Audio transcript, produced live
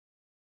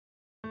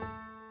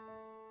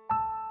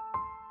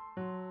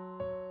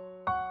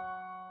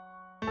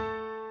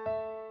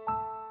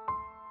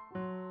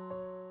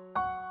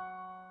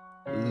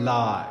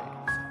Live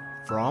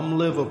from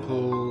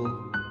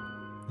Liverpool,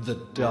 The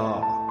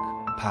Dark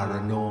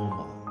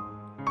Paranormal,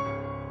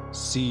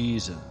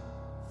 Season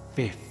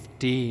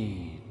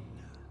 15.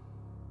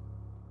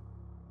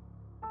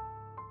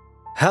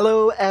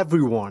 Hello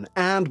everyone,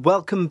 and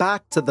welcome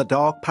back to The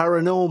Dark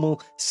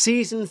Paranormal,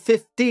 Season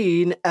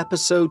 15,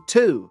 Episode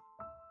 2.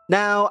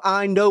 Now,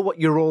 I know what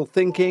you're all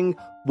thinking.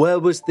 Where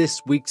was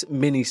this week's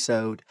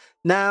minisode?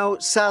 Now,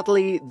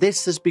 sadly,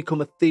 this has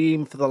become a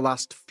theme for the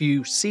last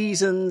few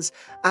seasons,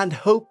 and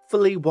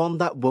hopefully one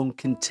that won't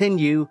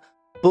continue,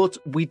 but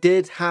we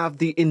did have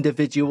the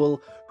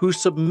individual who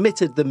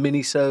submitted the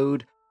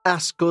minisode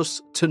ask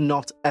us to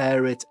not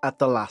air it at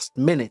the last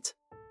minute.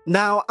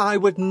 Now, I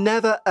would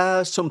never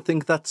air something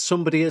that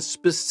somebody has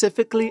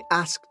specifically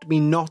asked me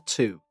not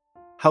to.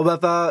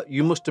 However,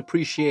 you must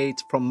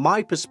appreciate from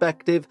my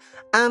perspective,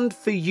 and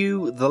for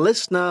you, the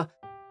listener,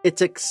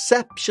 it's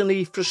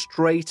exceptionally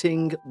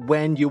frustrating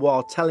when you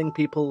are telling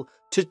people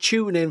to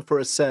tune in for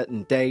a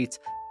certain date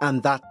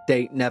and that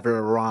date never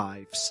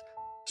arrives.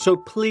 So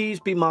please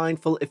be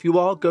mindful if you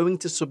are going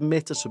to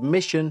submit a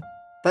submission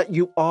that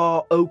you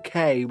are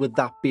okay with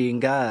that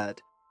being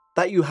aired,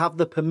 that you have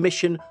the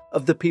permission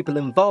of the people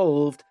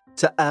involved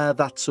to air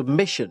that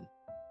submission.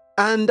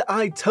 And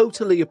I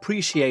totally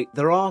appreciate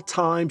there are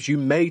times you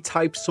may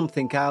type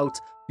something out,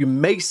 you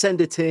may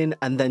send it in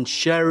and then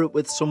share it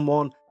with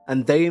someone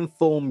and they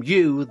inform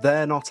you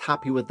they're not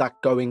happy with that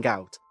going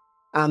out.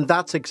 And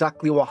that's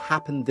exactly what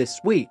happened this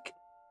week.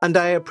 And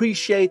I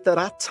appreciate that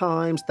at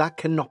times that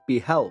cannot be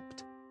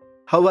helped.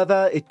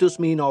 However, it does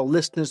mean our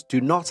listeners do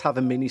not have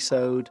a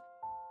minisode.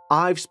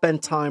 I've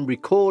spent time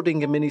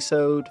recording a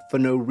minisode for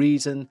no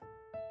reason.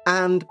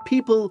 And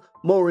people,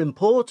 more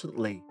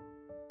importantly,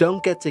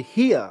 don't get to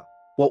hear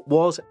what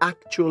was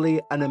actually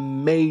an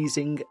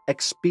amazing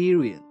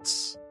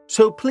experience.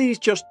 So please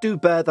just do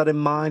bear that in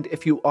mind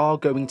if you are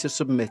going to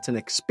submit an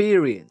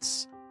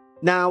experience.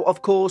 Now,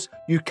 of course,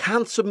 you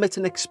can submit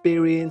an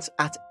experience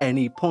at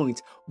any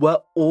point. We're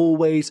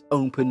always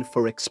open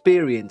for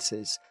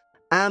experiences.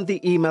 And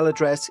the email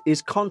address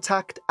is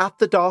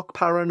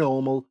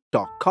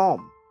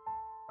contact@thedarkparanormal.com.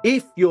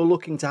 If you're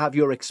looking to have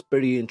your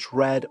experience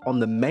read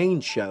on the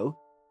main show,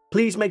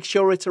 please make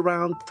sure it's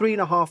around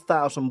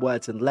 3,500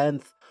 words in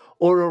length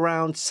or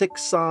around 6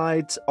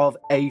 sides of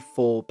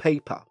A4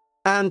 paper.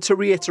 And to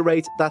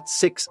reiterate, that's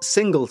 6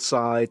 single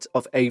sides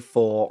of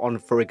A4 on,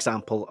 for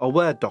example, a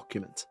Word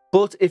document.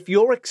 But if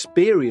your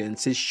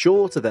experience is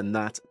shorter than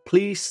that,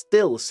 please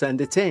still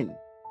send it in,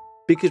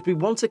 because we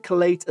want to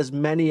collate as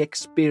many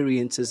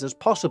experiences as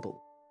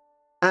possible.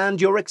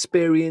 And your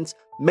experience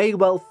may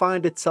well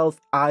find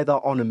itself either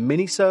on a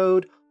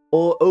minisode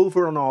or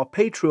over on our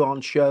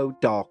Patreon show,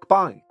 Dark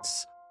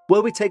Bites,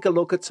 where we take a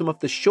look at some of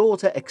the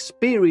shorter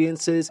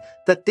experiences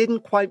that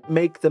didn't quite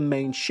make the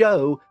main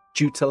show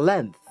due to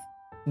length.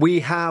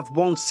 We have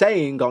one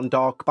saying on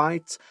Dark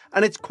Bites,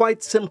 and it's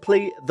quite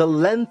simply, the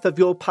length of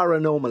your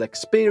paranormal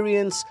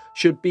experience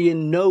should be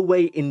in no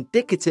way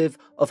indicative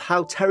of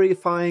how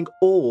terrifying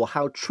or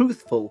how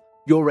truthful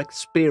your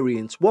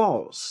experience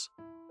was.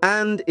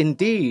 And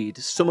indeed,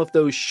 some of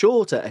those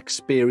shorter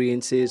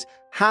experiences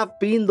have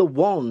been the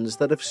ones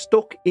that have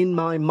stuck in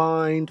my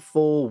mind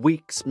for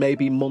weeks,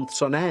 maybe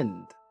months on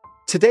end.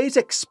 Today's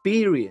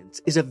experience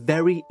is a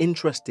very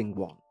interesting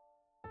one,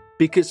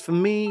 because for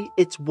me,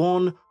 it's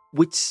one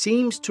which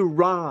seems to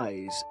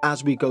rise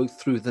as we go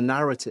through the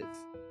narrative.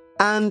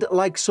 And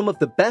like some of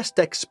the best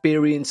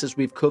experiences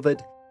we've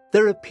covered,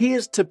 there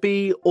appears to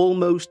be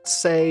almost,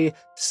 say,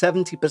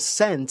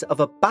 70% of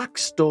a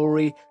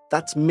backstory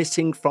that's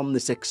missing from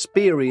this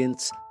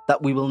experience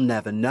that we will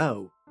never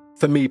know.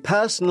 For me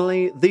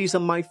personally, these are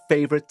my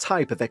favourite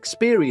type of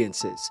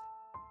experiences,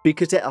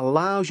 because it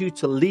allows you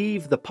to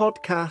leave the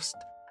podcast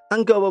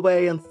and go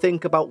away and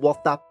think about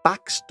what that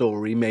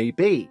backstory may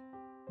be.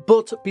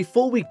 But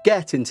before we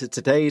get into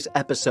today's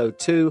episode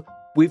 2,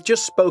 we've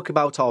just spoke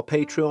about our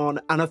Patreon,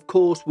 and of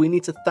course we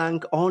need to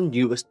thank our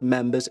newest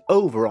members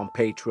over on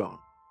Patreon.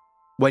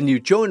 When you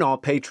join our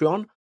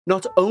Patreon,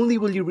 not only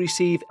will you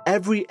receive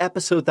every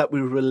episode that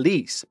we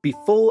release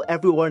before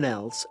everyone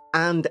else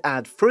and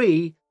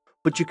ad-free,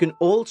 but you can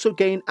also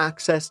gain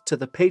access to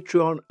the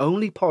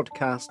Patreon-only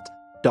podcast,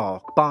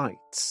 Dark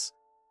Bites.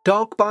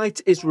 Dark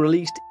Bites is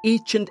released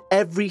each and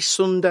every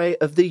Sunday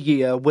of the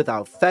year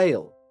without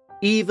fail,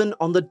 even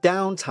on the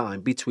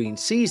downtime between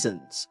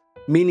seasons,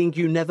 meaning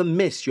you never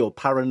miss your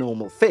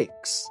paranormal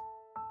fix.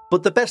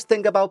 But the best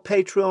thing about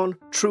Patreon,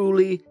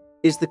 truly,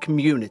 is the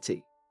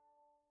community.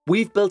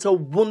 We've built a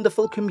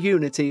wonderful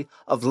community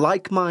of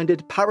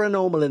like-minded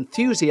paranormal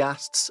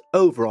enthusiasts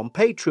over on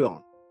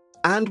Patreon,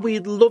 and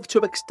we'd love to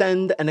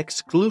extend an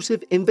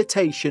exclusive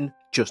invitation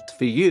just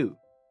for you.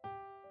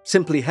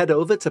 Simply head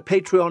over to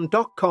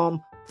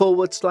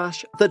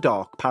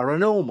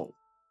patreon.com/thedarkparanormal.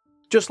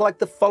 Just like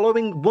the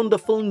following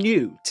wonderful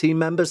new team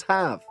members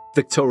have: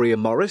 Victoria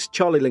Morris,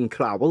 Charlie Lynn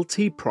Crowell,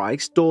 T.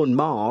 Price, Dawn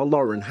Marr,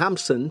 Lauren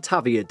Hampson,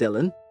 Tavia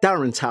Dillon,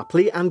 Darren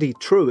Tapley, Andy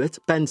Truitt,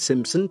 Ben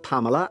Simpson,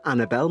 Pamela,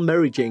 Annabelle,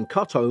 Mary Jane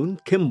Cottone,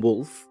 Kim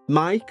Wolfe,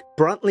 Mike,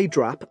 Brantley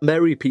Drapp,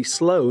 Mary P.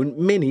 Sloan,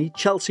 Minnie,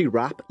 Chelsea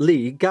Rapp,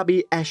 Lee,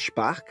 Gabby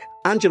Eschbach,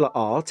 Angela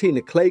R.,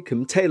 Tina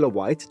Claycomb, Taylor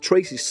White,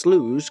 Tracy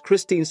Slews,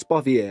 Christine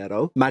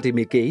Spoviero, Maddie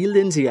McGee,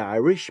 Lindsay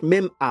Irish,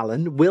 Mim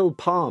Allen, Will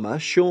Palmer,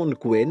 Sean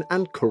Gwynn,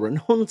 and Curran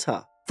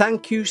Hunter.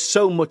 Thank you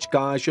so much,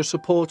 guys. Your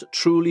support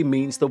truly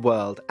means the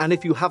world. And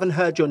if you haven't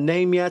heard your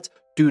name yet,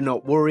 do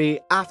not worry.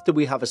 After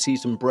we have a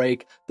season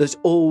break, there's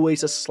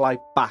always a slight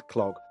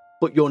backlog,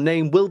 but your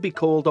name will be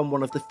called on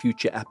one of the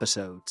future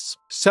episodes.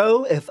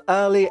 So if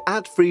early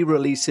ad-free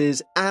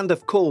releases and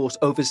of course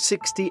over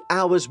 60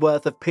 hours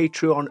worth of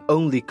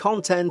Patreon-only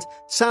content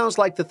sounds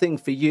like the thing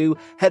for you,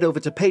 head over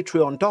to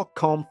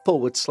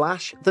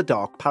patreon.com/The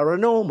Dark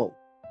Paranormal.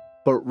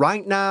 But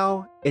right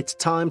now, it's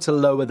time to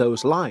lower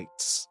those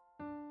lights.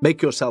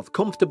 Make yourself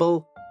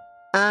comfortable,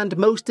 and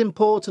most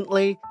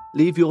importantly,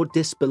 leave your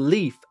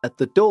disbelief at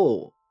the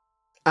door,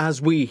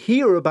 as we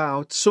hear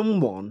about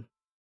someone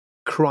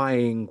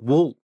crying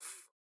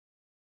wolf.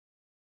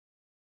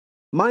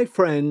 My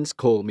friends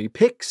call me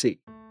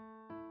Pixie.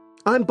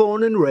 I'm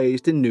born and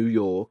raised in New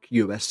York,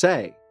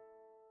 USA.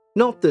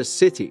 Not the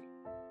city.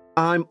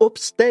 I'm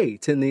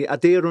upstate in the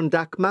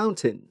Adirondack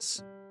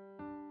Mountains.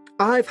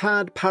 I've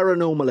had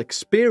paranormal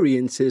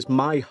experiences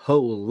my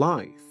whole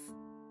life.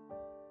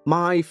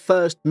 My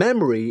first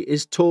memory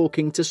is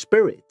talking to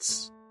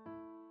spirits.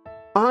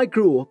 I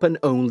grew up an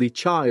only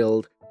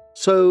child,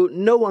 so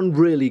no one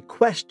really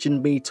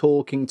questioned me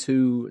talking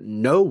to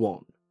no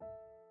one.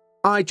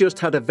 I just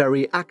had a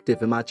very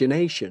active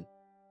imagination.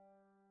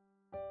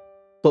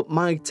 But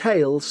my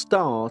tale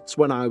starts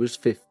when I was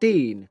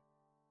 15.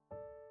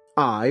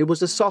 I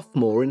was a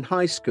sophomore in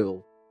high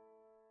school.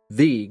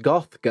 The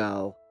goth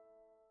girl.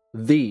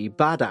 The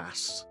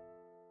badass.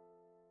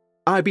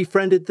 I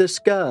befriended this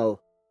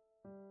girl.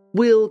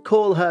 We'll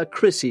call her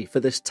Chrissy for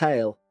this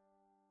tale.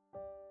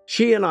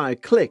 She and I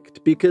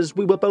clicked because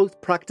we were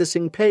both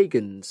practicing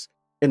pagans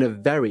in a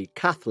very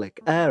Catholic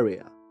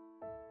area.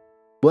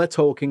 We're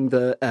talking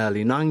the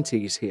early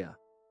 90s here.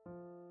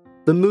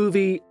 The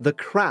movie The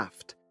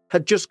Craft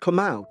had just come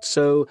out,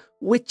 so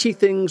witchy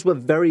things were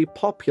very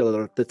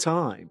popular at the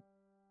time.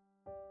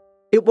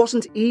 It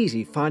wasn't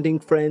easy finding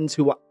friends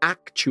who were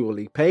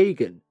actually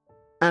pagan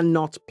and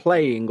not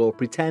playing or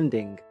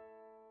pretending,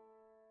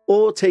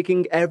 or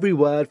taking every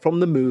word from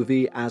the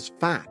movie as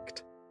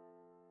fact.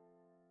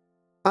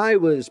 I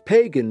was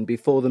pagan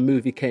before the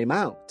movie came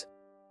out.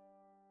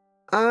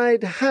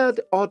 I'd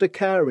had odd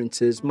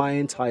occurrences my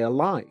entire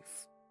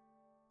life,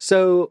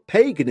 so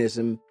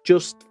paganism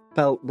just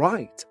felt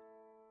right.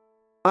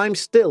 I'm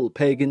still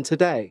pagan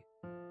today.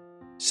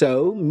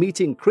 So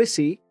meeting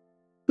Chrissy,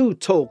 who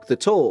talked the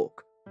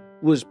talk,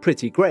 was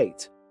pretty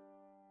great.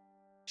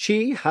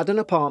 She had an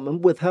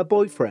apartment with her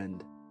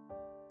boyfriend,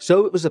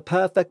 so it was a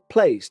perfect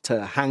place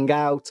to hang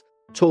out,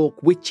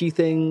 talk witchy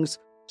things,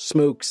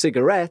 smoke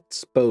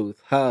cigarettes,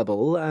 both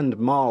herbal and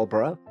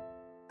Marlboro,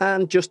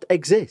 and just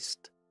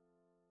exist.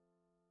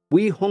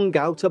 We hung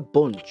out a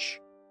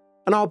bunch,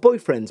 and our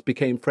boyfriends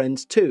became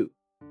friends too.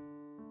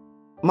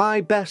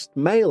 My best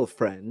male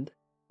friend,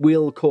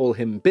 we'll call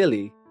him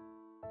Billy,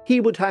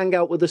 he would hang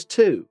out with us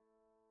too,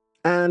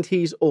 and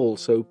he's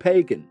also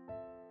pagan.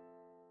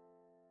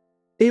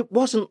 It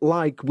wasn't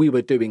like we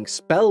were doing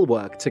spell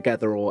work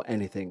together or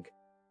anything.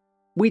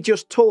 We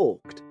just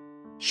talked,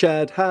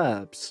 shared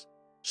herbs,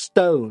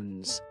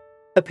 stones,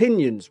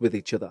 opinions with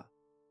each other.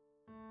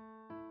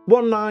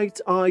 One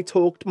night I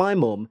talked my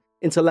mum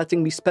into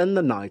letting me spend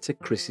the night at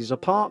Chrissy's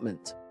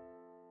apartment.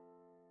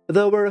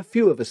 There were a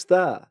few of us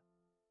there.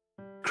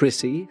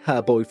 Chrissy,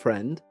 her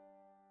boyfriend,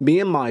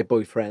 me and my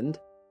boyfriend,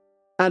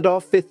 and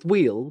our fifth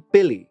wheel,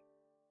 Billy.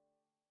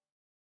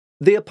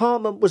 The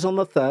apartment was on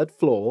the third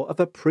floor of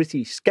a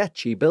pretty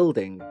sketchy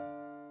building.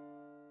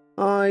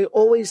 I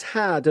always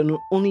had an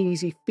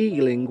uneasy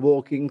feeling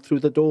walking through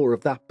the door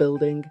of that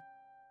building.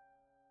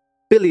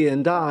 Billy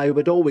and I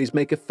would always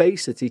make a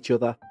face at each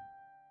other.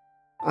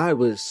 I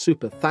was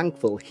super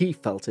thankful he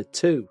felt it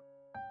too.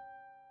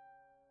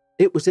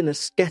 It was in a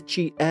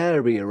sketchy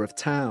area of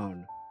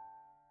town.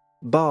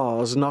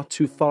 Bars not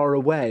too far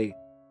away,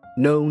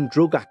 known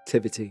drug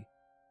activity.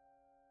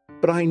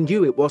 But I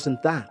knew it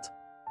wasn't that.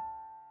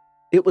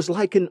 It was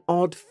like an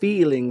odd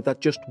feeling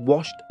that just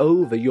washed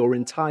over your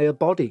entire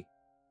body.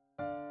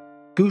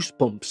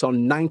 Goosebumps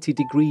on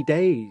 90-degree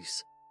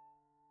days.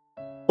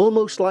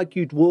 Almost like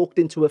you'd walked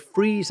into a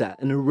freezer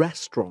in a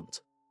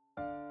restaurant.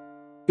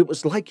 It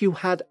was like you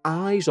had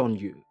eyes on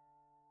you.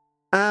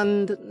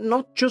 And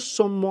not just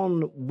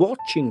someone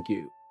watching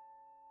you,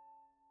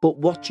 but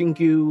watching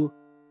you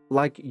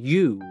like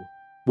you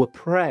were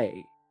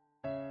prey.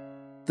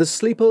 The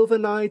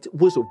sleepover night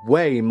was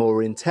way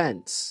more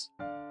intense.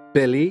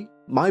 Billy,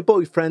 my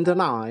boyfriend,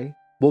 and I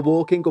were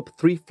walking up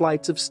 3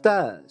 flights of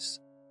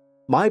stairs.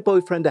 My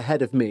boyfriend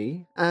ahead of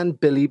me and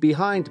Billy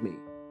behind me.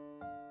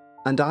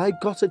 And I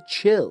got a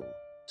chill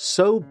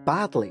so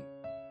badly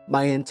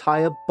my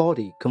entire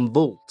body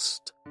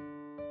convulsed.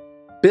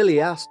 Billy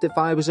asked if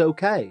I was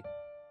okay.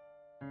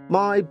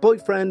 My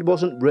boyfriend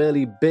wasn't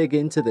really big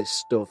into this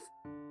stuff,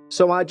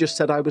 so I just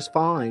said I was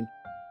fine.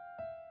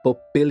 But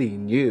Billy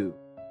knew.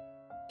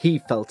 He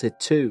felt it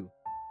too.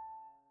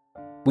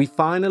 We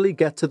finally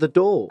get to the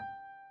door.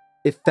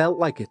 It felt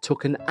like it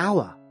took an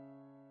hour.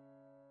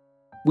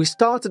 We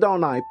started our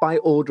night by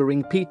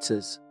ordering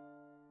pizzas,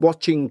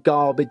 watching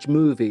garbage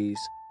movies,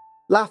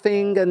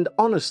 laughing and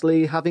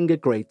honestly having a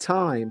great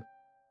time,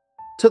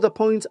 to the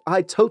point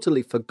I'd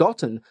totally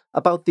forgotten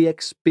about the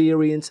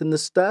experience in the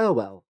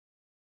stairwell.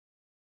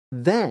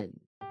 Then,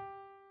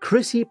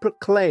 Chrissy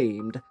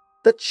proclaimed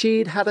that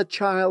she'd had a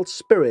child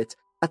spirit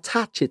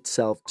attach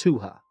itself to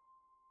her.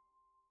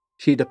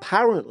 She'd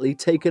apparently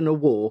taken a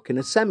walk in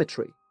a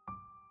cemetery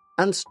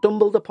and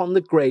stumbled upon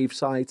the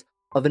gravesite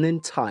of an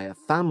entire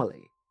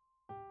family.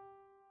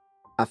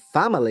 A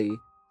family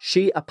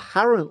she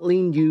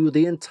apparently knew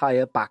the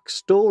entire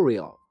backstory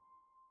of,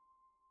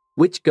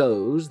 which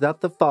goes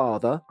that the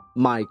father,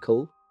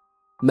 Michael,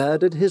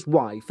 murdered his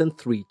wife and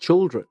 3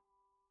 children.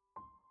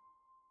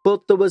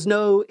 But there was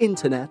no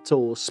internet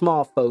or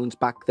smartphones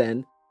back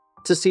then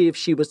to see if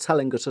she was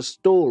telling us a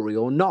story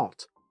or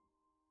not.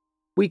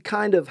 We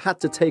kind of had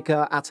to take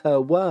her at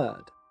her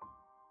word,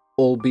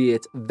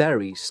 albeit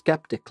very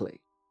skeptically.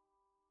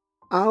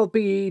 I'll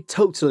be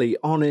totally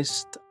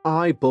honest,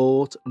 I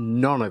bought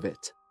none of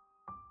it.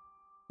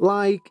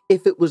 Like,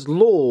 if it was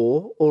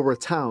lore or a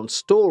town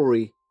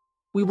story,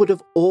 we would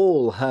have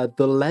all heard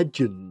the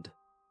legend.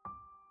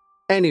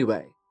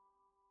 Anyway,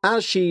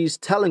 as she's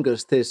telling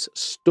us this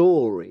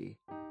story,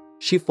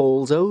 she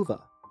falls over.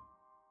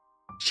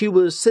 She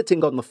was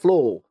sitting on the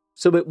floor,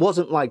 so it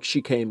wasn't like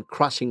she came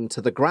crashing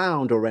to the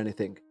ground or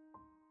anything.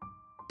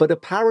 But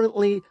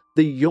apparently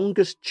the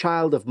youngest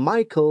child of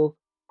Michael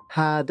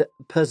had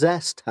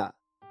possessed her.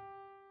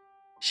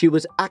 She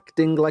was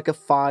acting like a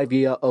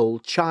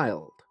 5-year-old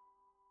child.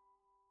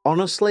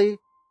 Honestly,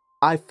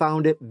 I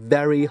found it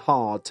very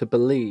hard to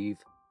believe.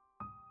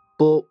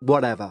 But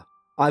whatever,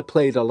 I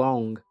played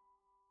along.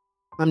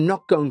 I'm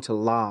not going to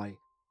lie,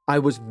 I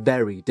was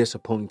very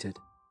disappointed.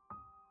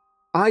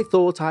 I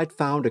thought I'd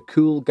found a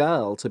cool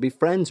girl to be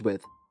friends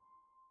with.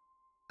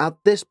 At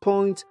this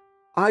point,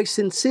 I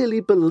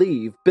sincerely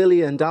believe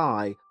Billy and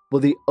I were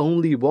the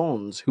only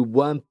ones who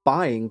weren't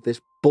buying this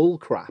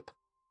bullcrap.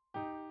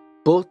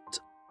 But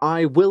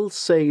I will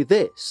say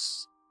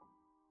this.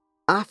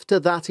 After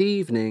that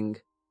evening,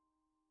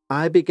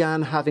 I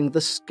began having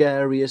the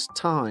scariest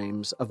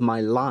times of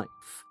my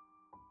life.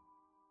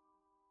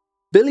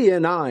 Billy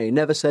and I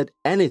never said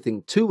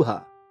anything to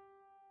her.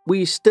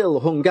 We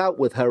still hung out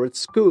with her at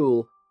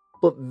school,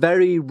 but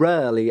very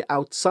rarely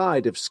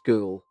outside of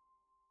school.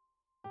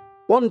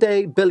 One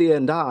day, Billy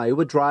and I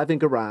were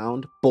driving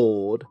around,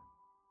 bored,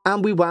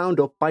 and we wound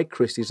up by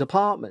Chrissy's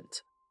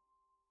apartment.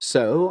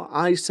 So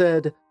I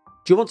said,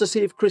 "Do you want to see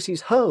if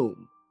Chrissy's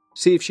home?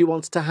 See if she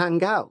wants to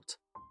hang out?"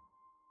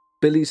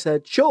 Billy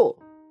said, "Sure."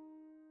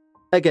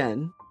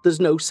 Again,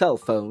 there's no cell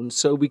phone,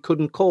 so we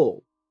couldn't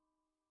call.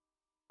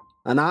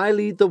 And I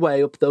lead the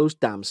way up those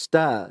damn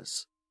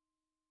stairs.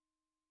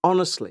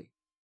 Honestly,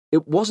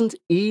 it wasn't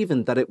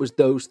even that it was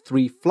those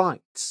 3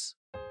 flights.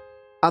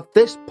 At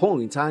this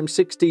point, I'm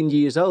 16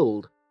 years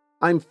old.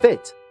 I'm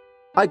fit.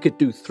 I could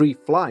do 3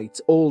 flights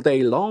all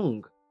day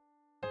long.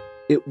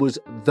 It was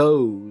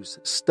those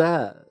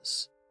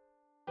stairs.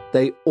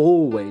 They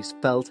always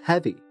felt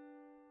heavy.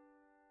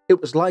 It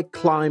was like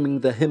climbing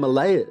the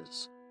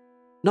Himalayas,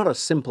 not a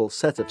simple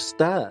set of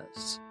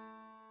stairs.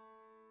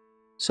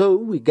 So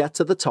we get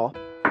to the top.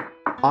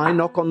 I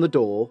knock on the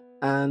door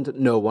and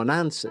no one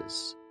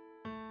answers.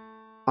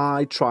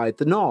 I tried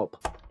the knob.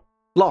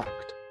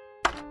 Locked.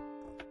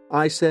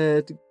 I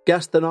said,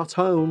 "Guess they're not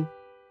home."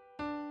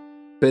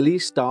 Billy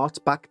starts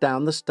back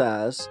down the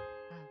stairs.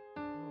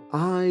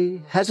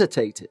 I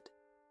hesitated.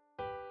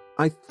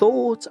 I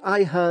thought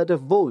I heard a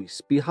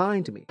voice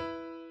behind me.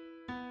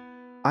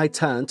 I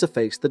turned to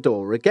face the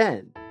door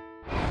again,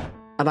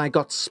 and I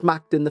got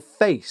smacked in the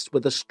face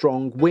with a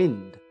strong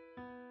wind.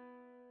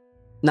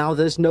 Now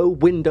there's no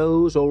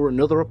windows or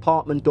another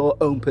apartment door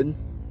open,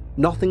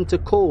 nothing to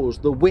cause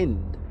the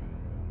wind.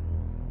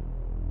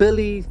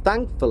 Billy,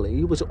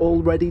 thankfully, was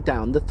already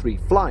down the 3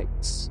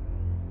 flights,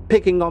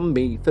 picking on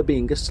me for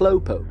being a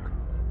slowpoke.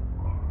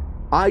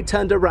 I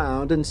turned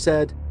around and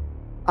said,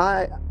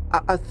 I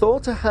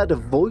thought I heard a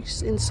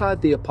voice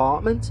inside the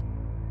apartment.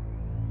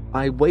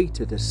 I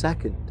waited a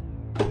second,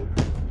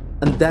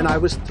 and then I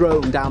was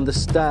thrown down the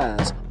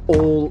stairs,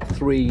 all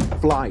 3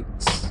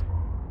 flights.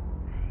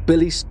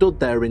 Billy stood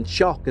there in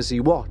shock as he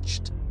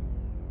watched.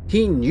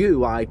 He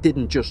knew I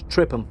didn't just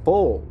trip and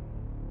fall.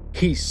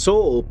 He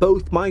saw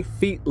both my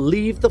feet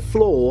leave the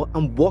floor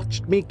and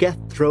watched me get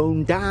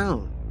thrown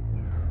down.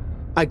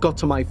 I got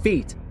to my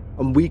feet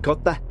and we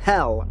got the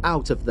hell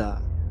out of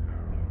there.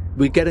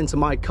 We get into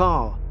my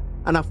car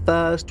and at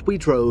first we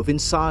drove in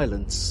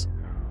silence.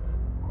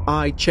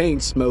 I chain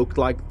smoked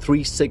like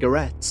 3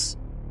 cigarettes.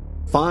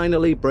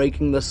 Finally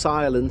breaking the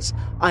silence,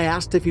 I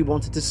asked if he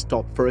wanted to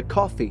stop for a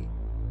coffee.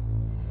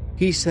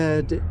 He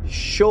said,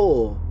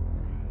 "Sure,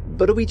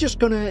 but are we just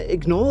gonna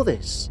ignore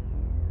this?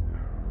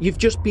 You've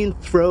just been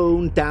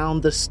thrown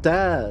down the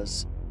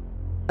stairs,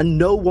 and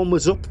no one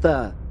was up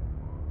there.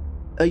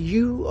 Are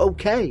you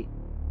okay?"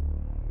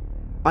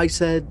 I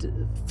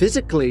said,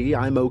 "Physically,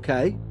 I'm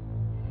okay.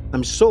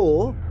 I'm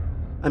sore.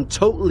 I'm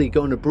totally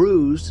going to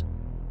bruise.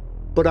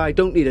 But I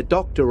don't need a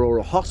doctor or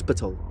a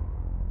hospital.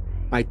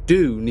 I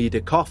do need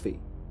a coffee."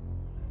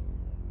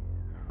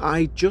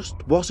 I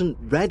just wasn't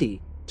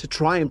ready to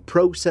try and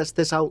process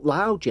this out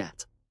loud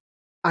yet.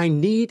 I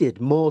needed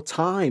more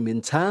time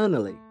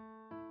internally.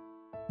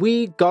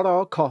 We got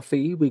our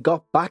coffee, we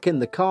got back in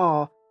the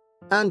car,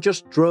 and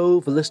just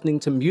drove listening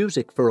to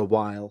music for a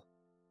while.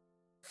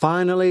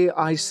 Finally,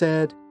 I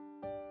said,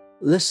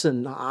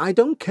 "Listen, I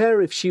don't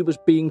care if she was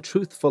being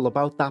truthful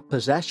about that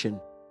possession,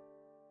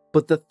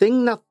 but the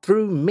thing that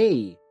threw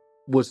me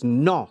was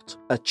not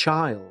a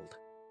child."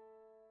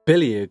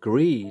 Billy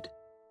agreed.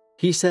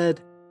 He said,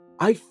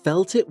 "I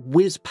felt it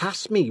whiz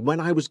past me when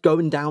I was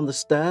going down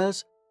the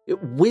stairs.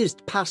 It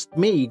whizzed past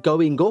me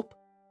going up.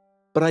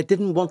 But I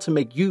didn't want to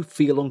make you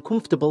feel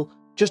uncomfortable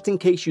just in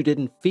case you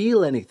didn't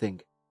feel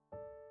anything."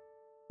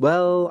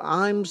 Well,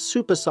 I'm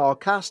super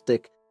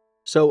sarcastic,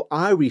 so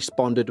I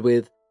responded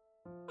with,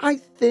 "I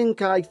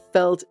think I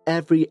felt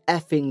every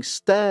effing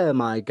stair,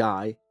 my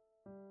guy.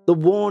 The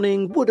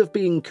warning would have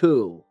been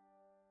cool."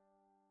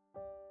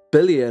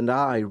 Billy and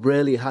I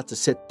really had to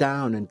sit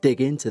down and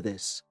dig into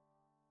this.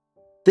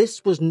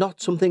 This was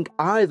not something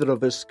either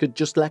of us could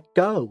just let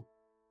go.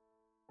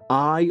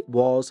 I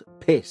was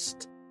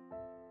pissed,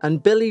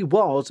 and Billy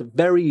was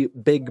very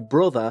big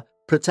brother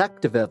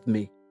protective of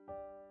me.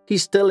 He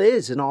still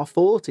is in our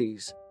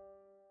 40s.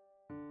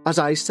 As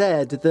I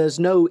said, there's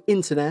no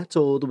internet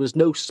or there was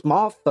no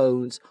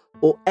smartphones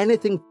or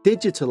anything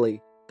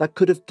digitally that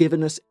could have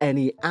given us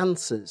any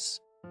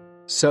answers.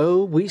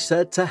 So we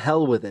said to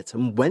hell with it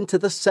and went to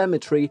the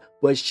cemetery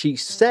where she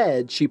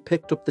said she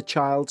picked up the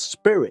child's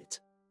spirit.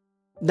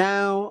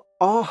 Now,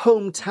 our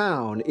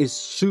hometown is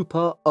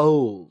super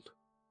old.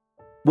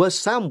 We're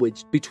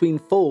sandwiched between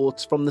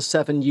forts from the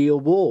 7-Year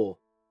War.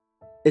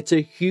 It's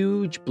a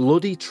huge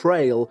bloody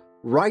trail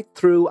right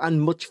through and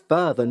much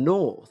further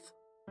north,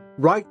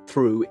 right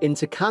through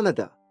into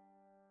Canada.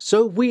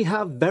 So we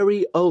have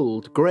very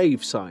old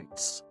grave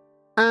sites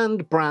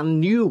and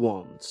brand new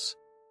ones.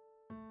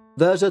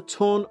 There's a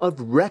ton of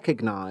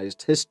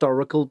recognised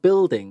historical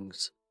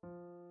buildings.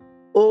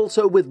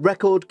 Also with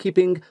record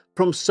keeping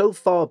from so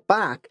far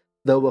back,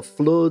 there were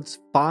floods,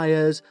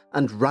 fires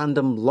and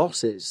random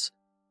losses.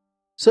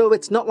 So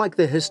it's not like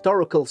the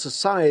Historical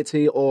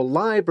Society or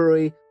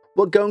Library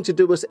were going to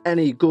do us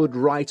any good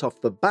right off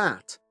the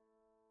bat.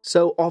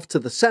 So off to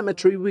the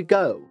cemetery we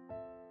go.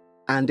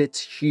 And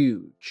it's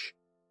huge.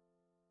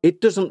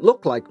 It doesn't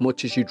look like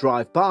much as you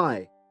drive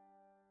by.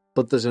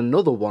 But there's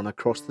another one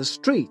across the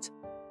street.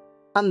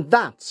 And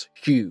that's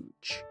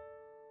huge.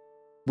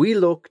 We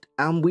looked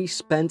and we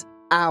spent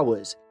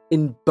hours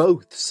in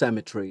both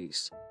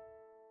cemeteries.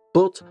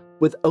 But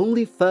with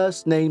only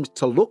first names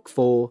to look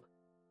for,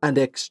 and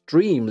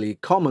extremely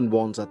common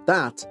ones at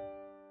that,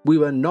 we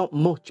were not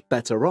much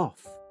better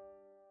off.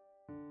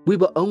 We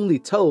were only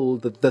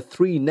told that the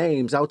 3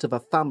 names out of a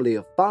family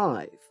of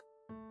 5,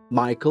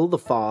 Michael the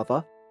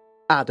father,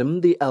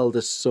 Adam the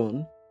eldest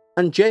son,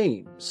 and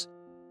James,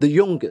 the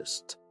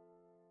youngest.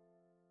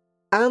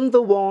 And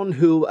the one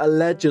who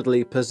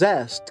allegedly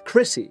possessed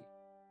Chrissy.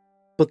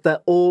 But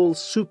they're all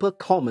super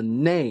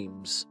common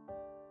names,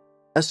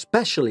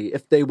 especially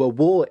if they were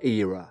war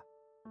era.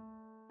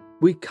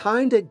 We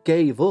kinda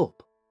gave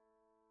up.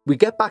 We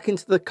get back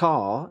into the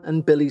car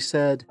and Billy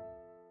said,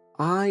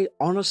 "I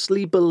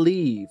honestly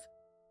believe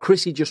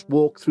Chrissy just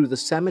walked through the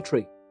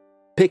cemetery,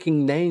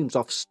 picking names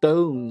off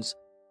stones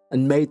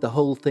and made the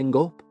whole thing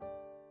up."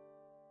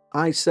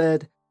 I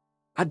said,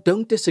 "I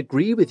don't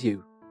disagree with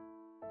you,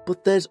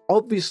 but there's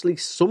obviously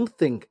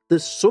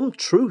there's some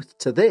truth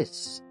to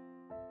this.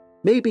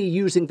 Maybe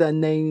using their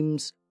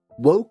names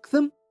woke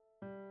them?"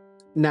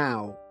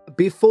 Now,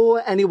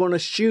 before anyone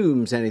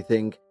assumes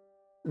anything,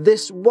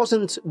 this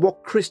wasn't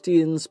what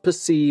Christians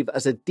perceive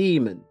as a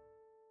demon.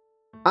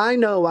 I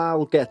know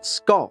I'll get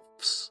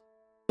scoffs,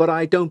 but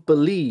I don't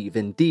believe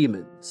in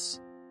demons.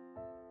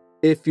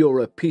 If you're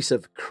a piece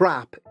of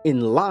crap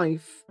in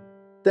life,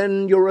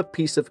 then you're a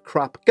piece of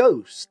crap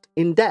ghost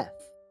in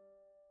death.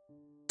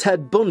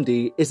 Ted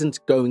Bundy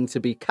isn't going to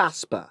be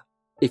Casper,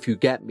 if you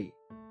get me.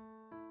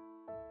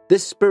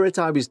 This spirit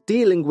I was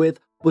dealing with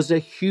was a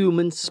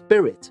human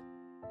spirit.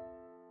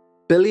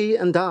 Billy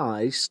and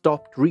I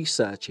stopped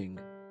researching,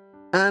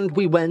 and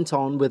we went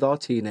on with our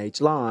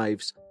teenage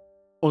lives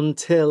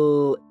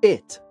until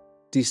it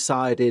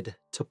decided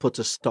to put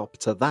a stop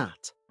to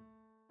that.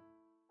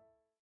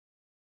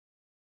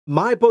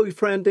 My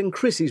boyfriend and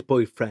Chrissy's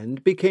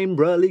boyfriend became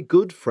really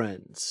good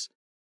friends.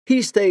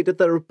 He stayed at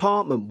their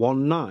apartment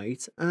one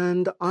night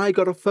and I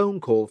got a phone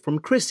call from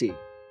Chrissy.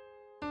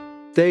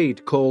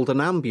 They'd called an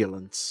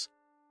ambulance.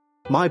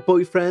 My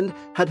boyfriend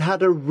had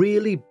had a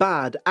really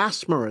bad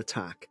asthma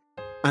attack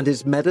and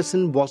his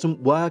medicine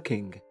wasn't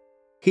working.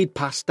 He'd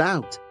passed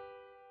out.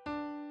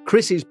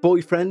 Chrissy's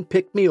boyfriend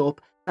picked me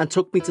up and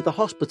took me to the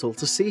hospital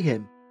to see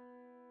him.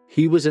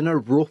 He was in a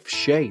rough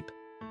shape.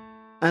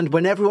 And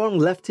when everyone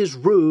left his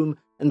room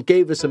and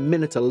gave us a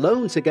minute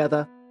alone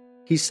together,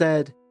 he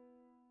said,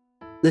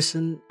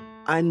 "Listen,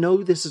 I know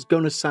this is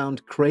going to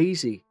sound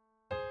crazy,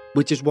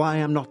 which is why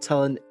I'm not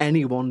telling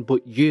anyone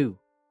but you.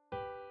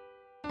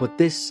 But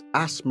this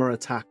asthma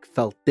attack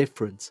felt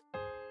different.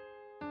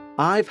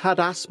 I've had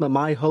asthma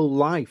my whole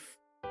life,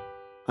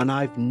 and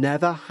I've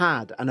never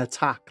had an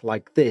attack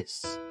like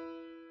this.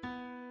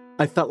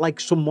 I felt like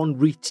someone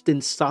reached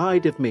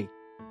inside of me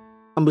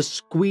and was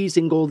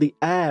squeezing all the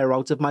air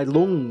out of my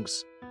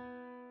lungs.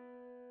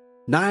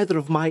 Neither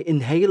of my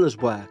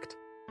inhalers worked.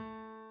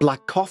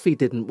 Black coffee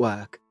didn't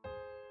work.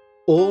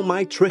 All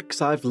my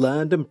tricks I've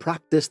learned and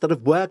practiced that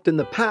have worked in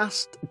the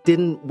past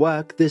didn't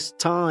work this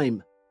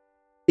time.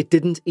 It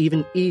didn't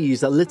even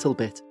ease a little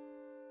bit.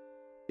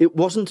 It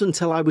wasn't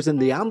until I was in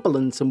the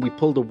ambulance and we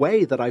pulled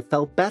away that I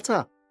felt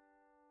better."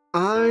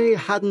 I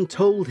hadn't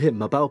told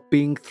him about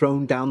being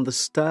thrown down the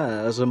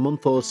stairs a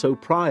month or so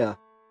prior.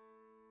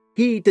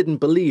 He didn't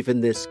believe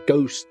in this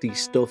ghosty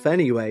stuff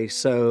anyway,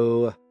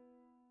 so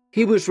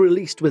he was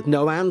released with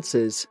no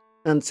answers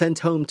and sent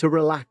home to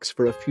relax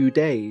for a few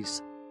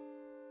days.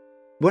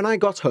 When I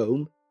got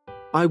home,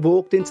 I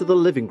walked into the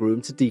living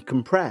room to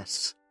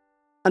decompress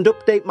and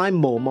update my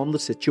mum on the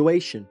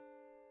situation.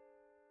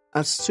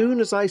 As soon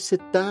as I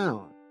sit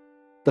down,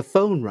 the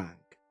phone rang,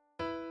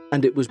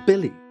 and it was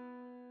Billy.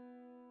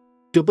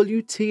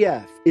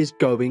 "WTF is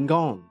going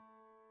on?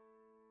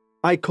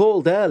 I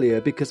called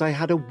earlier because I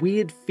had a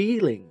weird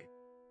feeling,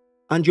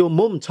 and your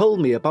mum told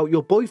me about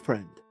your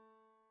boyfriend."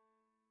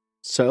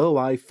 So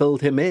I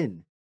filled him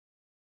in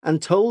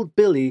and told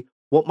Billy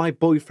what my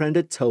boyfriend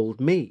had told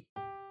me.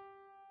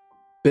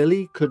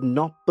 Billy could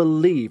not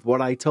believe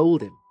what I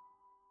told him.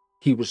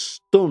 He was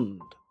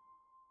stunned.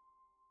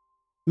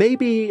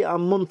 Maybe a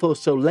month or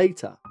so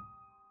later,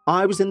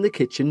 I was in the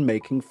kitchen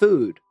making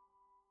food.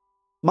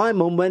 My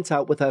mum went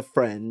out with her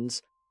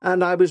friends,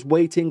 and I was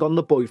waiting on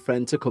the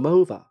boyfriend to come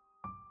over.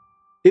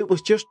 It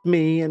was just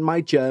me and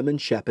my German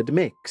Shepherd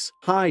mix,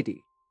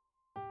 Heidi.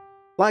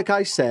 Like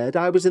I said,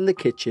 I was in the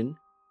kitchen,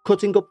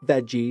 cutting up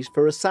veggies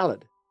for a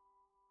salad.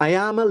 I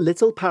am a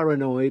little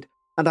paranoid,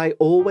 and I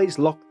always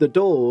locked the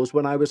doors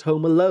when I was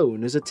home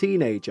alone as a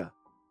teenager.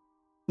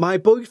 My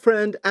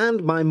boyfriend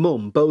and my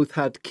mum both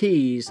had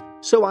keys,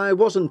 so I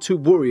wasn't too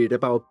worried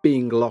about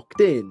being locked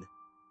in.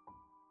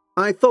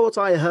 I thought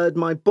I heard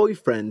my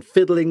boyfriend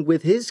fiddling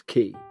with his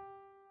key.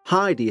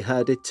 Heidi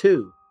heard it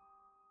too.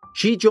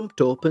 She jumped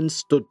up and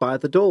stood by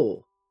the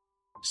door.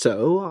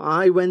 So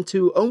I went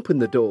to open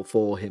the door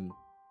for him,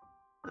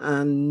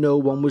 and no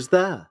one was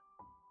there.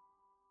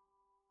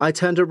 I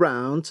turned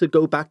around to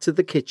go back to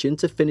the kitchen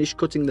to finish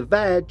cutting the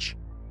veg,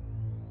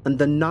 and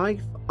the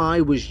knife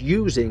I was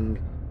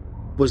using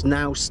was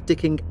now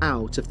sticking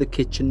out of the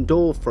kitchen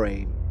door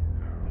frame.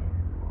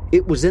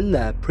 It was in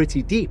there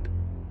pretty deep.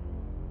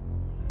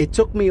 It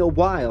took me a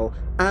while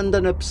and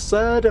an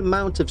absurd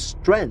amount of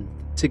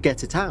strength to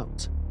get it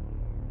out.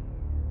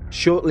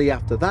 Shortly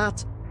after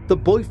that, the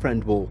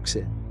boyfriend walks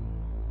in,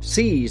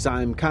 sees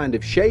I'm kind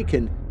of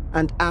shaken,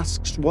 and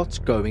asks what's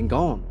going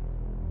on.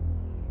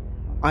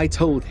 I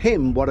told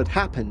him what had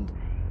happened.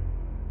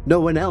 No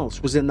one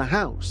else was in the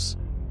house.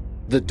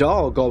 The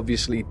dog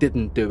obviously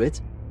didn't do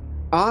it.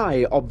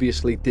 I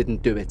obviously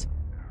didn't do it.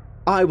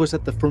 I was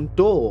at the front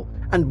door,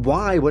 and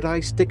why would I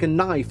stick a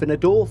knife in a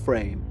door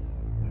frame?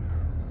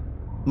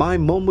 My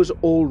mum was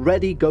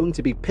already going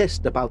to be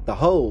pissed about the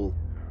hole.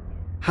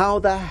 How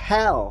the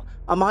hell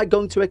am I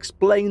going to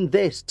explain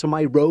this to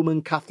my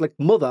Roman Catholic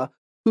mother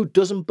who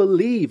doesn't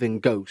believe in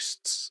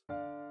ghosts?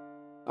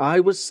 I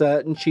was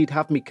certain she'd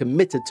have me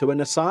committed to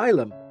an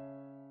asylum.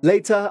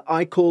 Later,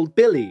 I called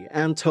Billy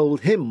and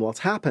told him what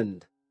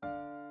happened.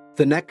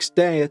 The next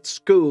day at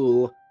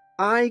school,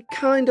 I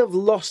kind of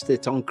lost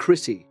it on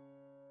Chrissy.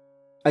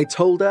 I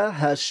told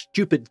her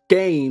stupid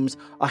games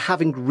are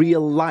having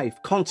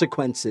real-life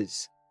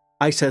consequences.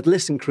 I said,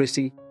 "Listen,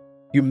 Chrissy,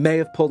 you may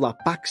have pulled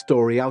that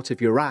backstory out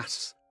of your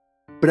ass,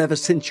 but ever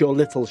since your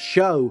little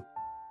show,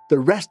 the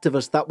rest of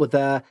us that were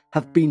there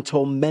have been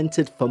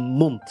tormented for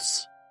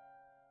months."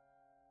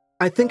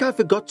 I think I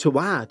forgot to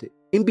add,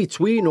 in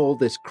between all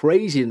this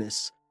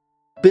craziness,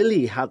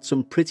 Billy had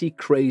some pretty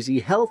crazy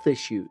health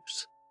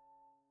issues.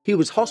 He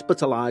was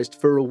hospitalized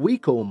for a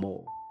week or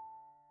more,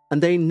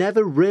 and they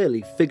never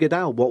really figured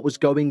out what was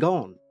going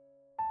on.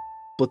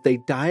 But they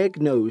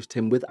diagnosed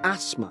him with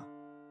asthma,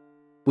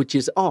 which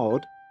is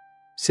odd,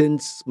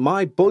 since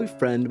my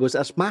boyfriend was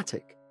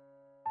asthmatic,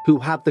 who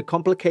had the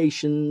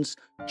complications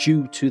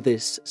due to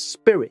this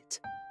spirit.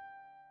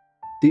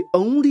 The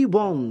only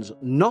ones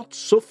not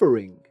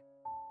suffering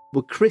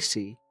were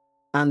Chrissy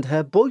and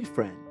her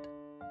boyfriend.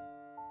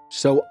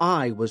 So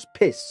I was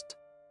pissed.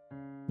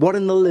 What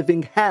in the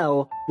living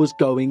hell was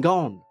going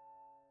on?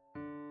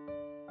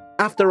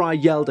 After I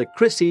yelled at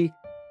Chrissy,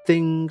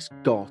 things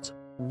got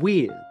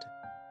weird.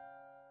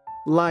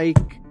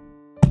 Like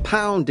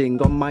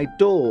pounding on my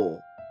door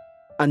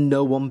and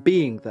no one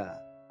being there.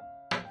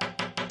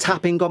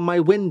 tapping on my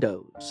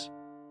windows.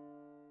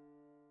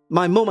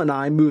 My mum and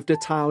I moved a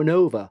town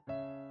over,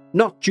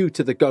 not due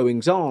to the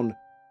goings-on,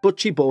 but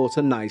she bought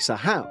a nicer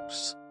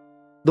house.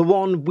 The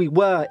one we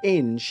were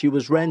in, she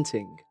was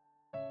renting.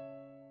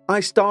 I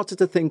started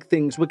to think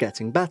things were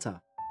getting better.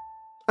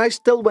 I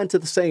still went to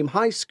the same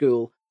high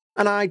school,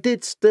 and I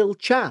did still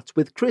chat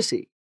with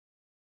Chrissy.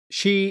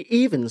 She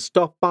even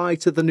stopped by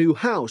to the new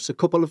house a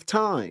couple of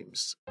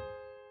times.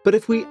 But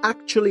if we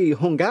actually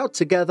hung out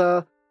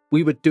together,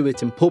 we would do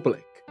it in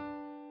public.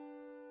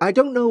 I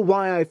don't know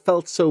why I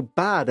felt so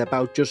bad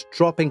about just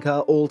dropping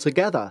her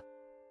altogether,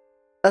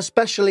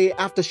 especially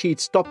after she'd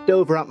stopped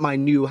over at my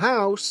new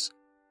house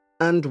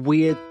and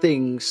weird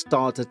things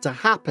started to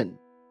happen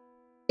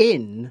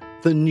in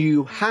the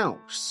new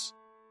house.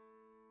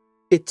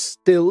 It's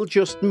still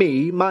just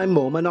me, my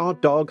mum and our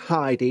dog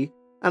Heidi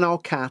and our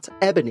cat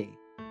Ebony.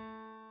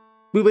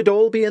 We would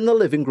all be in the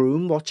living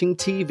room watching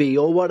TV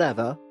or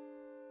whatever,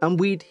 and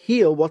we'd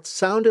hear what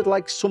sounded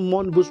like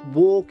someone was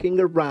walking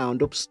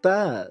around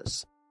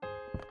upstairs.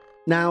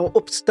 Now,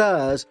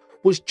 upstairs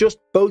was just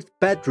both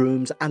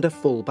bedrooms and a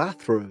full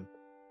bathroom.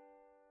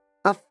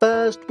 At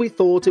first, we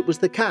thought it was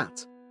the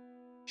cat.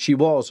 She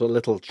was a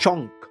little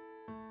chonk,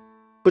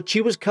 but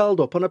she was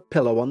curled up on a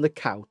pillow on the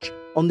couch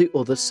on the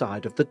other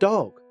side of the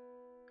dog,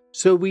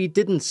 so we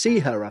didn't see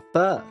her at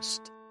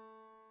first.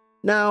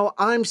 Now,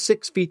 I'm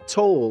 6 feet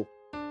tall,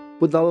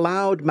 with a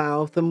loud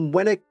mouth, and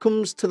when it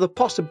comes to the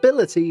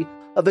possibility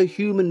of a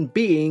human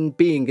being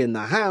in the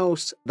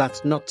house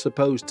that's not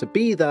supposed to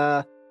be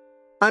there,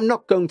 I'm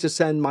not going to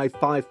send my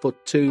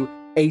 5'2",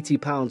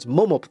 80-pound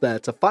mum up there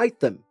to fight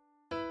them.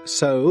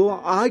 So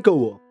I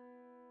go up.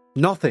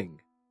 Nothing.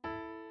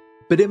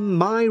 But in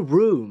my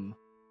room,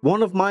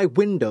 one of my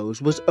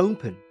windows was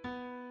open.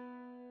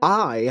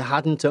 I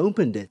hadn't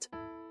opened it.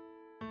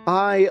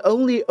 I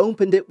only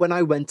opened it when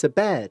I went to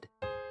bed,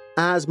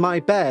 as my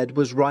bed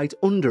was right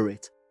under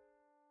it.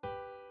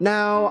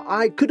 Now,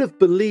 I could have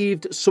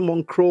believed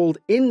someone crawled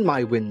in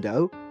my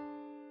window,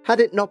 had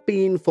it not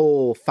been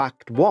for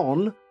fact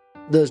 1,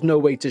 there's no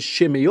way to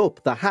shimmy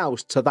up the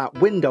house to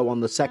that window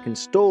on the second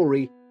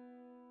story,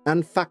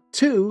 and fact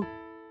 2,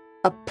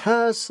 a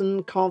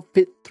person can't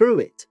fit through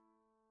it.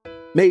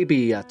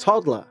 Maybe a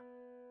toddler,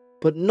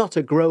 but not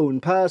a grown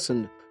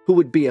person who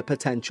would be a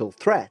potential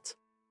threat.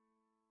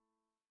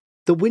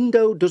 The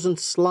window doesn't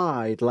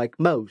slide like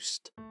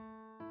most.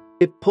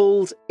 It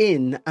pulls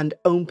in and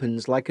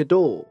opens like a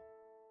door.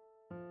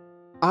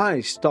 I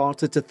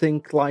started to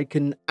think like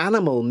an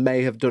animal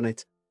may have done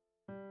it,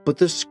 but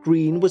the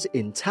screen was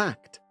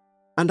intact,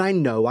 and I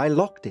know I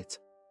locked it.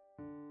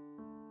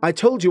 I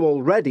told you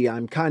already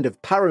I'm kind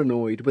of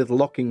paranoid with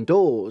locking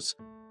doors,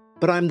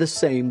 but I'm the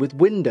same with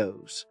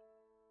windows.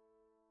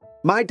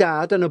 My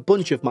dad and a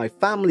bunch of my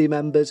family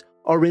members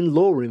are in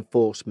law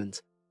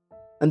enforcement,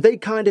 and they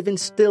kind of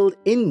instilled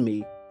in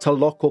me to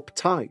lock up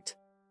tight.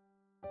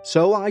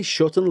 So I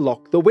shut and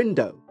locked the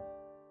window,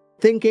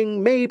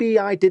 thinking maybe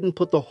I didn't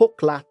put the hook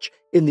latch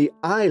in the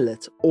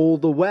eyelet all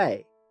the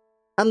way,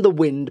 and the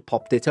wind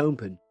popped it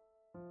open.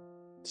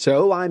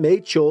 So I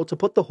made sure to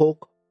put the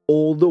hook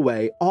all the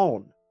way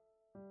on.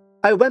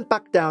 I went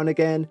back down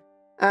again,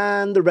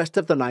 and the rest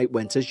of the night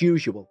went as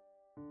usual.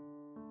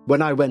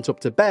 When I went up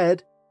to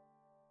bed,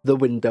 the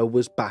window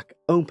was back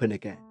open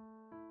again.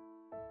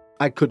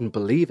 I couldn't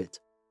believe it.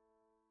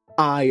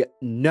 I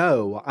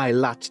know I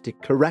latched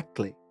it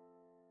correctly.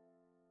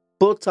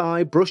 But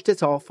I brushed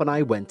it off and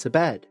I went to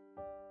bed.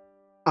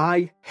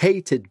 I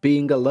hated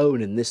being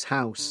alone in this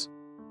house.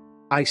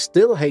 I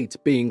still hate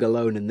being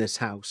alone in this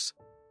house.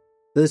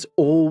 There's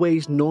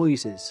always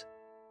noises.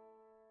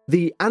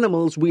 The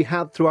animals we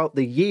had throughout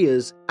the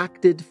years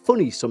acted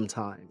funny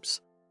sometimes,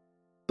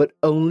 but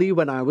only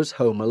when I was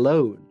home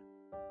alone.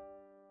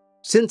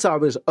 Since I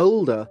was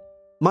older,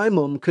 my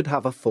mum could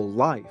have a full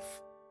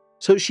life,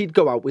 so she'd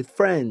go out with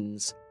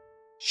friends.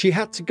 She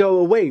had to go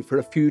away for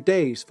a few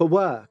days for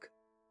work.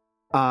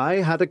 I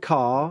had a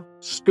car,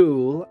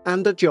 school,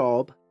 and a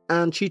job,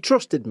 and she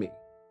trusted me.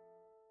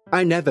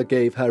 I never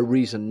gave her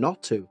reason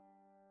not to.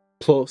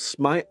 Plus,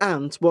 my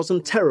aunt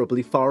wasn't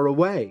terribly far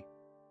away.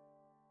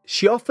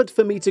 She offered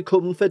for me to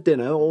come for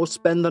dinner or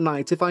spend the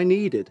night if I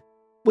needed,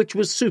 which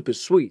was super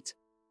sweet,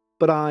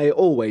 but I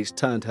always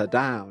turned her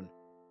down.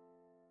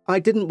 I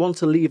didn't want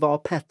to leave our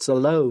pets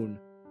alone,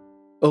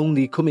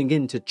 only coming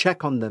in to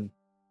check on them.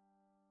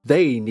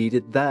 They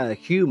needed their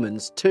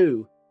humans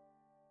too.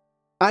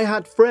 I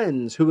had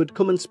friends who would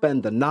come and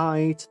spend the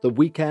night, the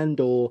weekend,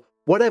 or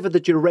whatever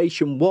the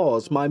duration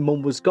was my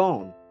mum was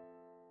gone.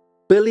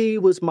 Billy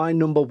was my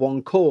number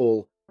one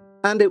call,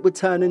 and it would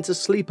turn into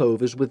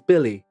sleepovers with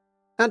Billy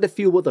and a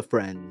few other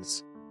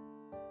friends.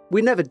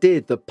 We never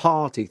did the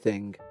party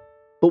thing,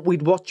 but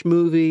we'd watch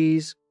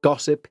movies,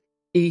 gossip,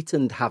 eat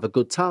and have a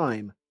good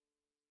time.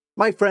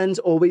 My friends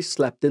always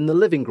slept in the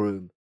living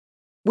room.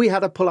 We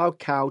had a pull-out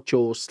couch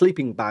or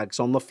sleeping bags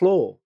on the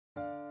floor.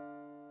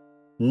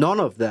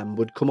 None of them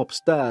would come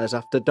upstairs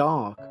after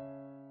dark.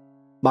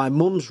 My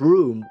mum's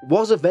room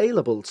was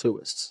available to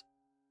us.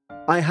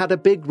 I had a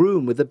big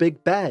room with a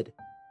big bed,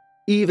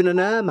 even an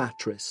air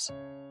mattress,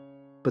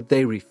 but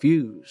they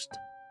refused.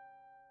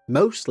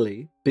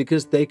 Mostly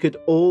because they could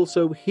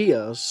also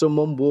hear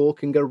someone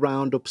walking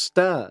around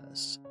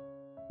upstairs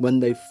when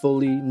they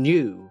fully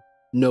knew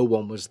no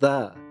one was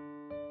there.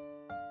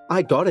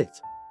 I got it.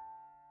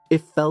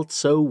 It felt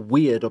so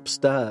weird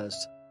upstairs.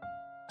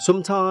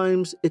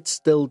 Sometimes it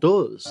still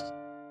does.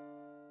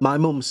 My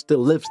mum still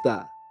lives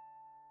there.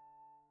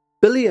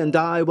 Billy and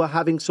I were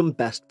having some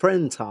best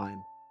friend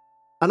time,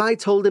 and I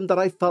told him that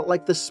I felt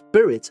like the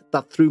spirit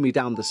that threw me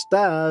down the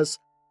stairs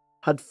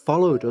had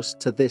followed us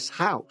to this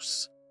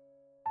house.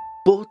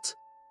 But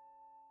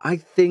I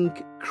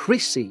think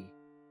Chrissy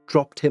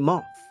dropped him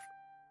off.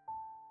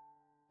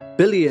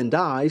 Billy and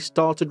I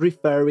started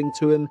referring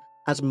to him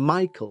as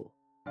Michael,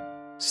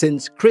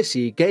 since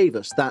Chrissy gave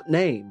us that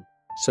name,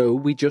 so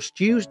we just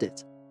used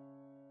it.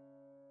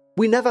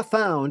 We never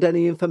found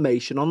any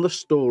information on the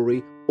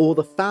story or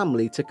the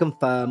family to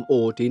confirm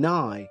or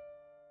deny.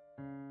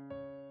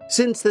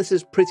 Since this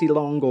is pretty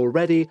long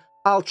already,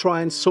 I'll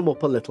try and sum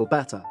up a little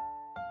better.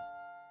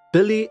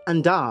 Billy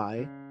and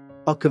I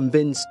are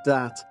convinced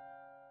that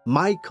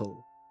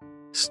Michael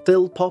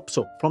still pops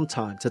up from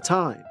time to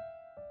time.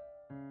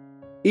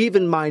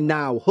 Even my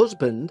now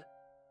husband,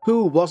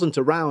 who wasn't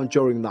around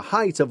during the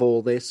height of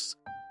all this,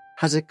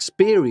 has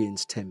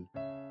experienced him.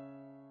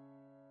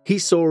 He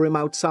saw him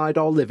outside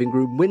our living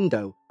room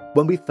window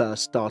when we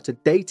first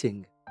started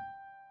dating.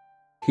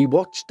 He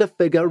watched a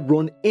figure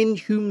run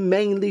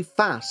inhumanely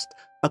fast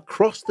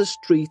across the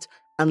street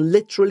and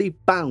literally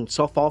bounce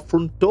off our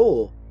front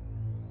door.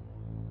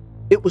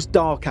 It was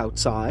dark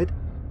outside,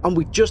 and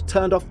we just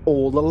turned off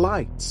all the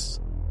lights.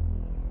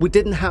 We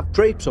didn't have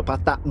drapes up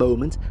at that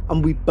moment,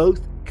 and we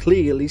both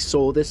clearly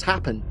saw this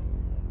happen.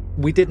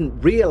 We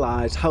didn't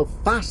realise how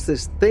fast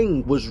this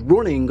thing was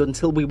running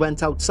until we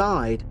went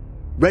outside,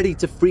 ready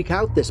to freak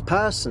out this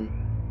person,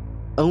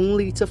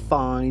 only to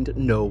find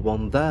no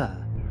one there.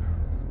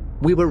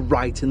 We were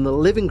right in the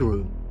living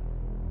room.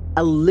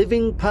 A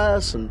living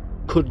person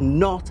could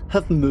not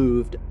have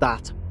moved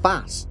that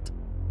fast.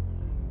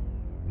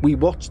 We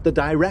watched the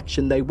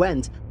direction they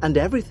went and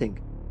everything.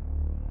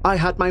 I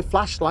had my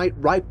flashlight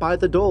right by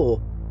the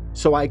door,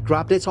 so I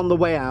grabbed it on the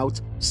way out,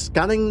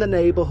 scanning the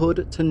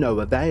neighbourhood to no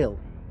avail.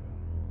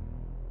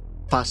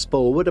 Fast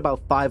forward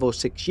about 5 or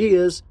 6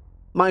 years,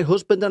 my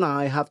husband and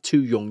I have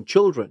 2 young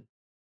children,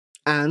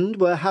 and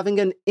we're having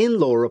an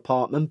in-law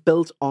apartment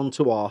built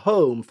onto our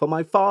home for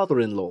my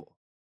father-in-law.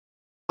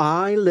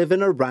 I live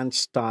in a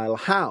ranch-style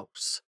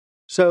house,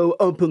 so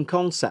open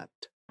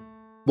concept.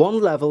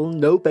 1 level,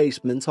 no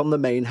basement on the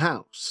main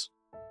house.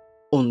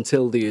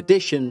 Until the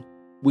addition,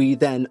 we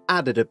then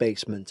added a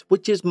basement,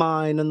 which is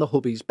mine and the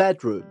hubby's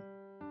bedroom.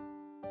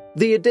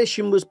 The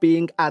addition was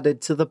being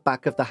added to the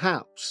back of the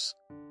house,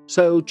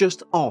 so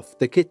just off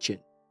the kitchen.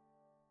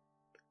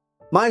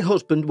 My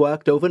husband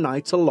worked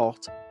overnight a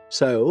lot,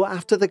 so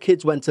after the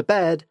kids went to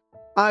bed,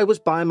 I was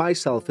by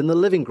myself in the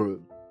living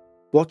room,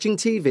 watching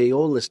TV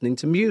or listening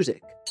to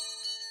music.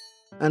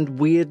 And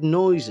weird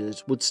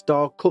noises would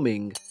start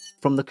coming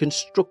from the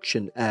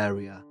construction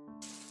area.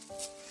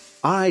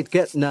 I'd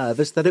get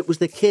nervous that it was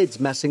the kids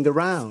messing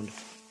around.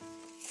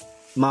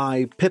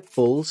 My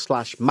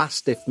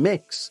pitbull/mastiff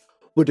mix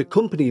would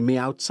accompany me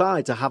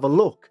outside to have a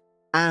look,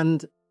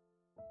 and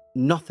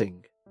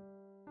nothing.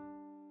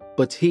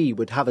 But he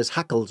would have his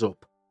hackles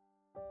up.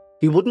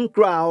 He wouldn't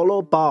growl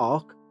or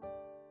bark,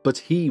 but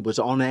he was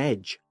on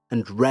edge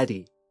and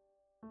ready.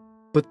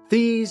 But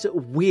these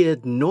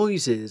weird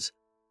noises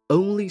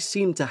only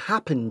seemed to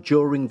happen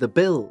during the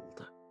build.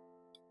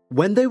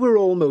 When they were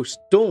almost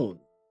done,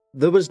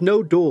 there was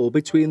no door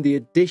between the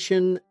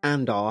addition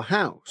and our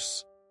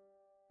house.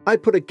 I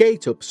put a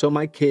gate up so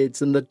my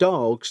kids and the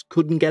dogs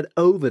couldn't get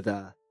over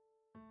there.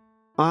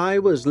 I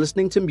was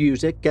listening to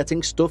music,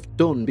 getting stuff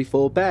done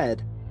before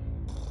bed,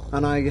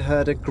 and I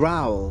heard a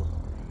growl.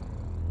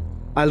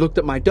 I looked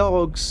at my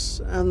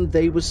dogs, and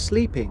they were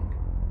sleeping.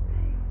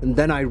 And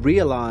then I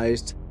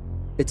realised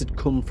it had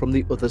come from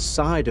the other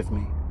side of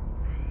me.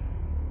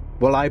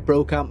 Well, I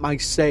broke out my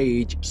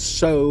sage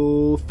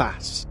so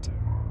fast.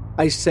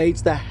 I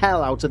saged the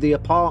hell out of the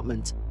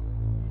apartment.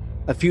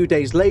 A few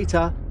days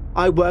later,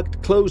 I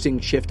worked closing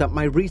shift at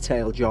my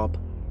retail job.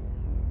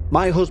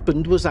 My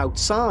husband was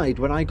outside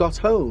when I got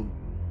home.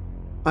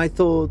 I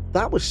thought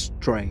that was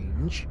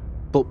strange,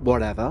 but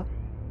whatever.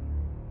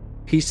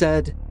 He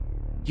said,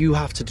 "You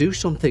have to do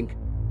something.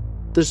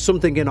 There's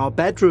something in our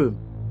bedroom."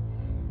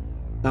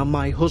 Now,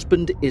 my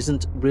husband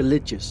isn't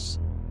religious,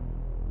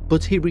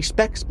 but he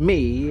respects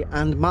me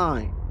and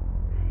mine.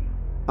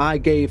 I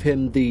gave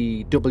him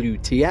the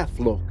WTF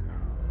look.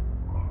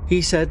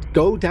 He said,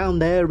 "Go down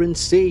there and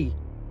see."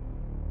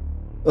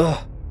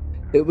 Ugh,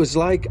 it was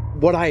like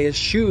what I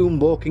assume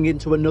walking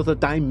into another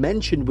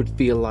dimension would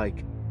feel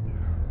like.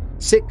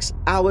 6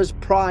 hours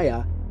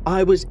prior,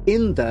 I was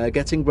in there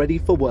getting ready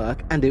for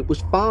work and it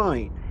was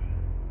fine.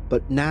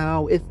 But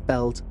now it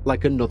felt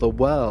like another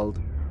world.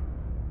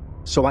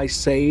 So I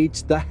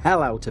saged the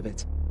hell out of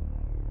it.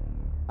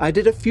 I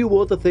did a few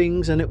other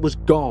things and it was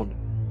gone.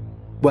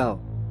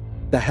 Well,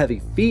 The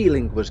heavy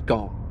feeling was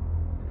gone.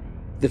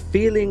 The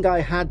feeling I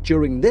had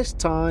during this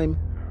time,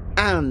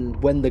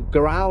 and when the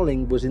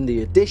growling was in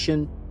the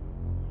addition,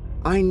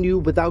 I knew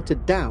without a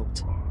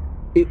doubt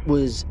it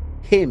was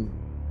him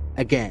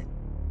again.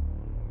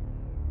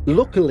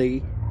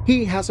 Luckily,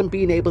 he hasn't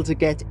been able to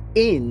get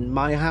in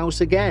my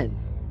house again,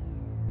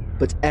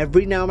 but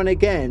every now and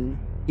again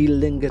he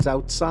lingers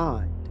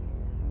outside,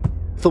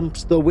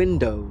 thumps the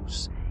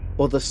windows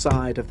or the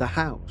side of the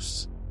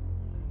house.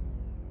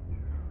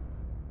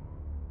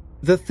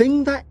 The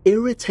thing that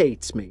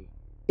irritates me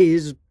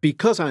is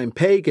because I'm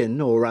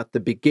pagan, or at the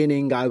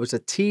beginning I was a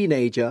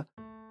teenager,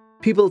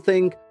 people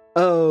think,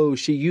 oh,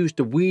 she used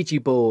a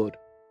Ouija board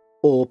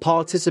or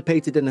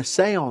participated in a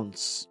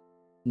seance.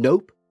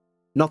 Nope,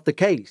 not the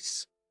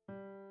case.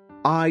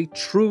 I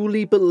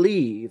truly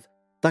believe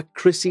that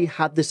Chrissy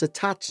had this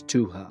attached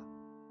to her,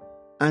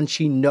 and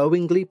she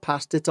knowingly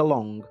passed it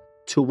along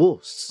to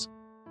us.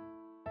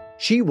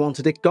 She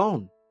wanted it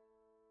gone,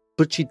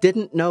 but she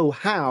didn't know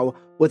how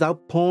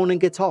without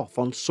pawning it off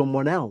on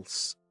someone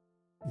else.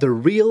 The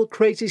real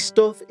crazy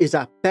stuff is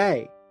at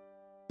bay,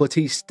 but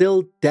he's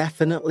still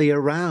definitely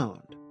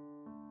around.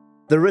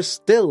 There are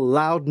still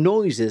loud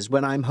noises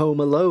when I'm home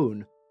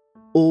alone,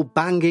 or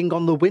banging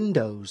on the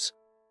windows.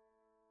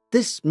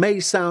 This may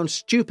sound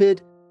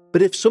stupid,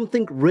 but if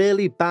something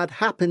really bad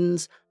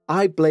happens,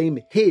 I blame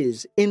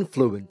his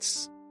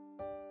influence.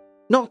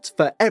 Not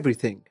for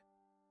everything,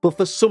 but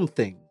for some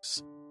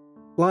things,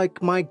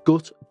 like my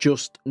gut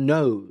just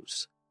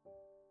knows.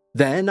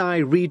 Then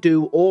I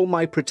redo all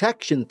my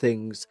protection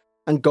things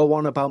and go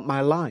on about my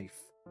life.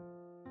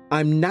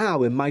 I'm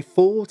now in my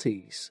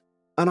 40s,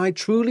 and I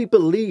truly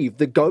believe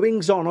the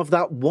goings-on of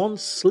that one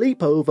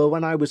sleepover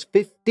when I was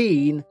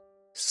 15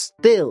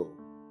 still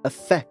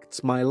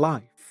affects my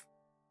life.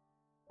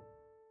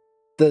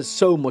 There's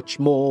so much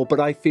more,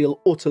 but I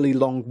feel utterly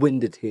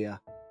long-winded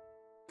here.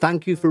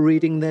 Thank you for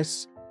reading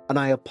this, and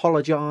I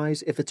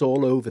apologise if it's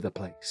all over the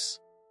place.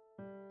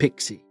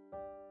 Pixie.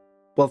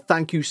 Well,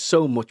 thank you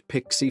so much,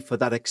 Pixie, for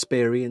that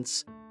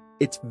experience.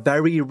 It's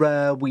very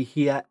rare we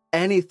hear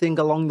anything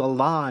along the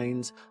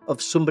lines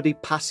of somebody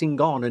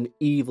passing on an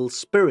evil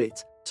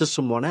spirit to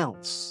someone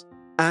else.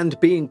 And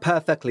being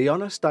perfectly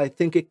honest, I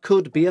think it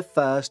could be a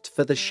first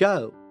for the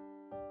show.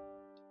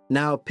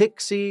 Now,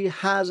 Pixie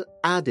has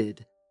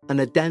added an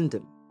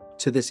addendum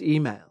to this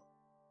email,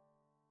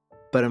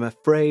 but I'm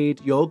afraid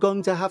you're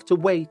going to have to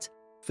wait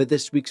for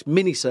this week's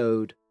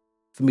minisode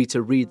for me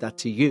to read that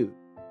to you.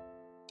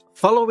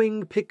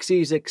 Following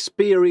Pixie's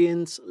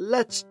experience,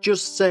 let's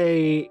just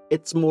say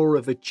it's more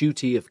of a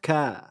duty of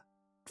care,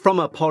 from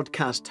a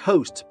podcast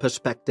host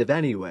perspective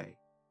anyway,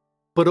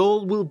 but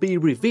all will be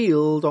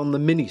revealed on the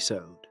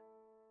minisode.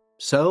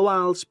 So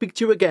I'll speak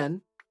to you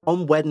again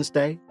on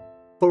Wednesday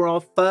for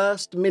our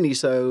first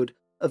minisode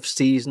of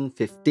season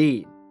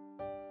 15.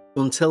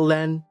 Until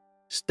then,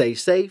 stay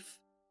safe,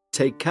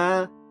 take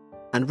care,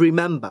 and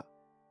remember,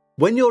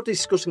 when you're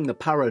discussing the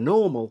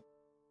paranormal,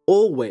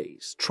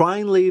 always try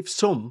and leave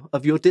some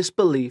of your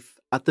disbelief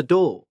at the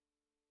door.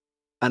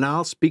 And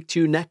I'll speak to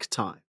you next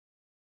time,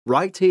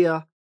 right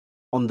here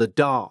on The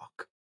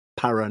Dark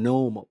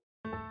Paranormal.